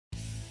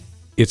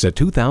It's a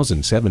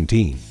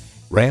 2017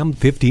 Ram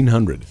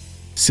 1500.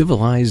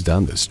 Civilized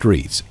on the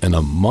streets and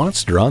a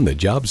monster on the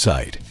job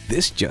site,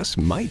 this just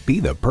might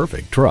be the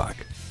perfect truck.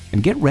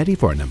 And get ready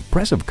for an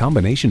impressive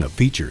combination of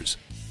features: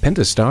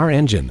 Pentastar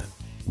engine,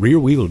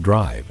 rear-wheel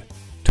drive,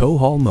 tow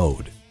haul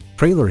mode,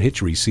 trailer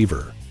hitch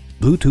receiver,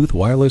 Bluetooth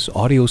wireless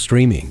audio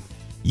streaming,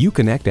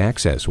 Uconnect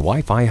access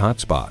Wi-Fi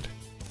hotspot,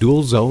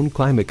 dual zone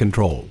climate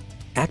control,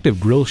 active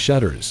grille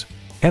shutters,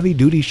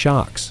 heavy-duty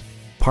shocks,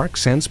 Park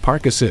Sense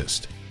Park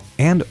Assist,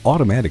 and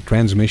automatic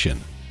transmission.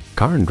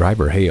 Car and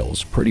Driver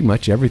hails pretty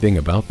much everything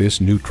about this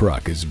new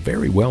truck is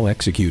very well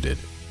executed.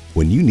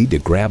 When you need to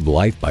grab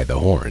life by the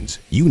horns,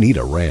 you need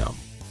a Ram.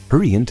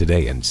 Hurry in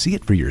today and see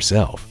it for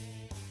yourself.